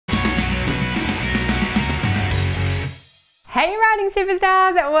Hey riding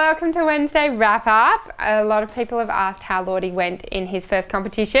superstars, welcome to Wednesday wrap up. A lot of people have asked how Lordy went in his first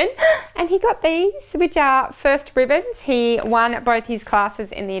competition and he got these, which are first ribbons. He won both his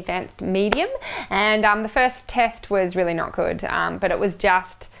classes in the advanced medium and the first test was really not good, but it was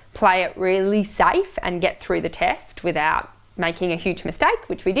just play it really safe and get through the test without making a huge mistake,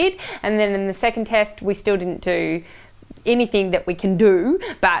 which we did. And then in the second test we still didn't do anything that we can do,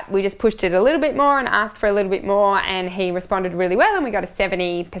 but we just pushed it a little bit more and asked for a little bit more, and he responded really well and we got a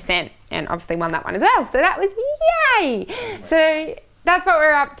 70% and obviously won that one as well, so that was yay. So that's what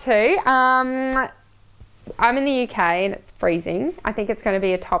we're up to. I'm in the UK and it's freezing. I think it's going to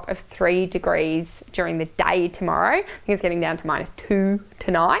be a top of 3 degrees during the day tomorrow. I think it's getting down to -2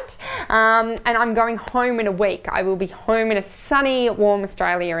 tonight. And I'm going home in a week. I will be home in a sunny, warm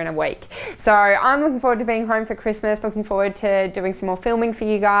Australia in a week. So I'm looking forward to being home for Christmas, looking forward to doing some more filming for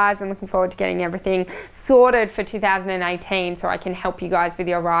you guys, and looking forward to getting everything sorted for 2018 so I can help you guys with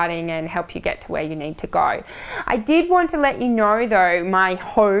your riding and help you get to where you need to go. I did want to let you know though, my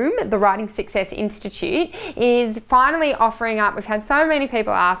home, the Riding Success Institute, is finally offering up. We've had so many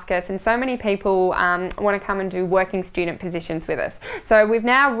people ask us and so many people want to come and do working student positions with us. So we've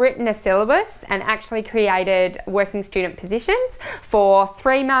now written a syllabus and actually created working student positions for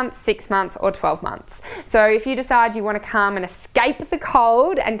 3 months, 6 months or 12 months. So if you decide you want to come and escape the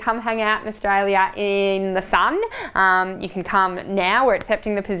cold and come hang out in Australia in the sun, you can come now. We're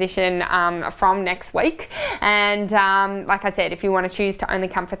accepting the position from next week. And like I said, if you want to choose to only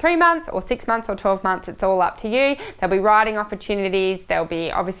come for 3 months or 6 months or 12 months, it's all up to you. There'll be riding opportunities. There'll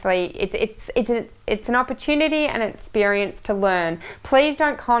be obviously, it's an opportunity and an experience to learn. Please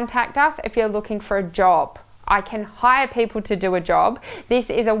don't contact us if you're looking for a job. I can hire people to do a job. This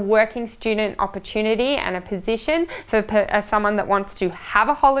is a working student opportunity and a position for someone that wants to have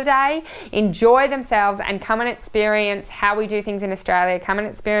a holiday, enjoy themselves and come and experience how we do things in Australia, come and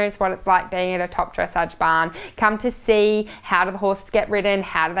experience what it's like being at a top dressage barn, come to see how do the horses get ridden,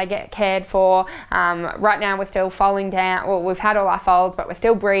 how do they get cared for. Right now we're still foaling down, well, we've had all our foals, but we're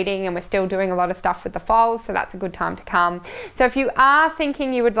still breeding and we're still doing a lot of stuff with the foals, so that's a good time to come. So if you are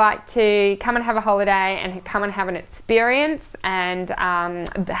thinking you would like to come and have a holiday and come and have an experience and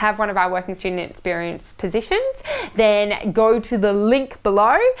have one of our working student experience positions, then go to the link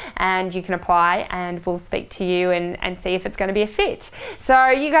below and you can apply and we'll speak to you and see if it's going to be a fit. So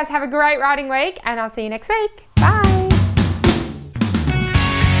you guys have a great riding week and I'll see you next week.